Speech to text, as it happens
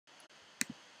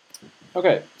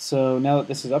Okay, so now that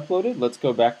this is uploaded, let's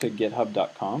go back to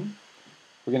github.com.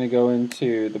 We're going to go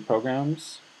into the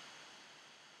programs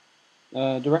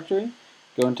directory,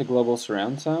 go into global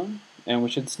surround sound, and we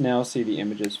should now see the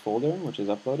images folder, which is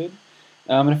uploaded.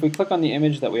 And if we click on the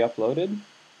image that we uploaded,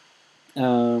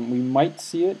 we might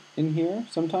see it in here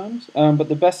sometimes, but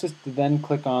the best is to then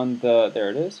click on there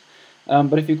it is.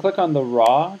 But if you click on the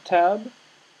raw tab,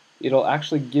 it'll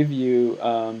actually give you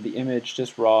the image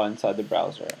just raw inside the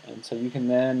browser. And so you can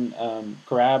then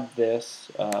grab this,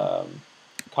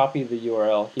 copy the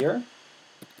URL here,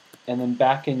 and then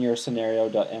back in your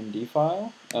scenario.md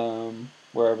file,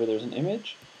 wherever there's an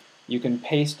image, you can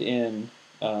paste in,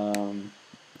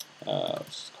 let's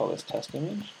just call this test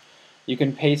image. You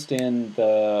can paste in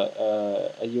a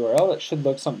URL that should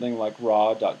look something like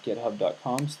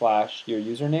raw.github.com/your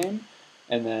username,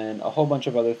 and then a whole bunch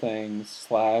of other things,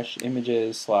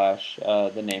 /images/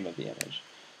 the name of the image.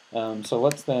 So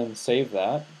let's then save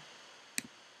that.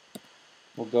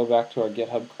 We'll go back to our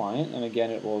GitHub client, and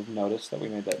again it will notice that we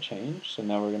made that change. So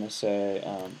now we're going to say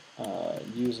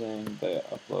using the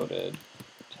uploaded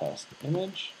test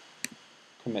image,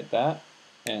 commit that,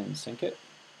 and sync it.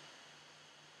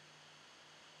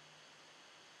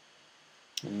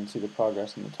 And you can see the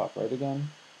progress in the top right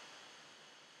again.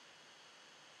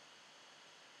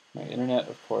 My internet,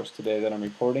 of course, today that I'm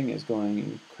recording is going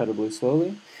incredibly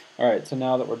slowly. Alright, so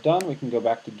now that we're done, we can go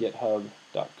back to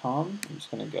github.com. I'm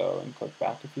just going to go and click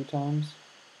back a few times.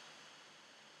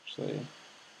 Actually,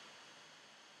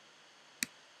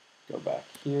 go back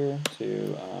here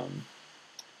to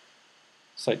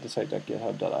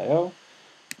site-to-site.github.io,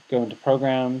 go into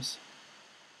Programs,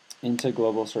 into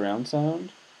Global Surround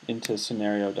Sound, into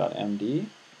scenario.md,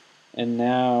 and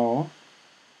now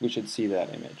we should see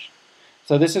that image.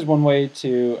 So this is one way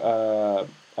to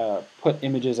put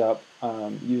images up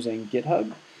using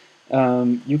GitHub.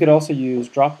 You could also use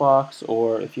Dropbox,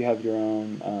 or if you have your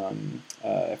own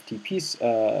FTP,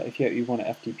 if you want to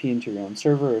FTP into your own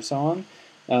server or so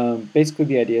on. Basically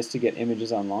the idea is to get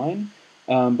images online,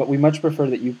 but we much prefer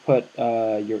that you put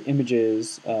your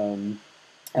images, in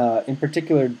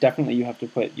particular, definitely you have to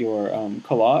put your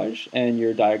collage and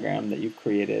your diagram that you've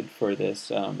created for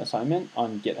this assignment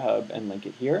on GitHub and link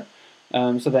it here,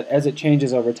 so that as it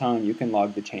changes over time, you can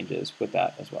log the changes with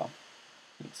that as well.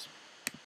 Thanks.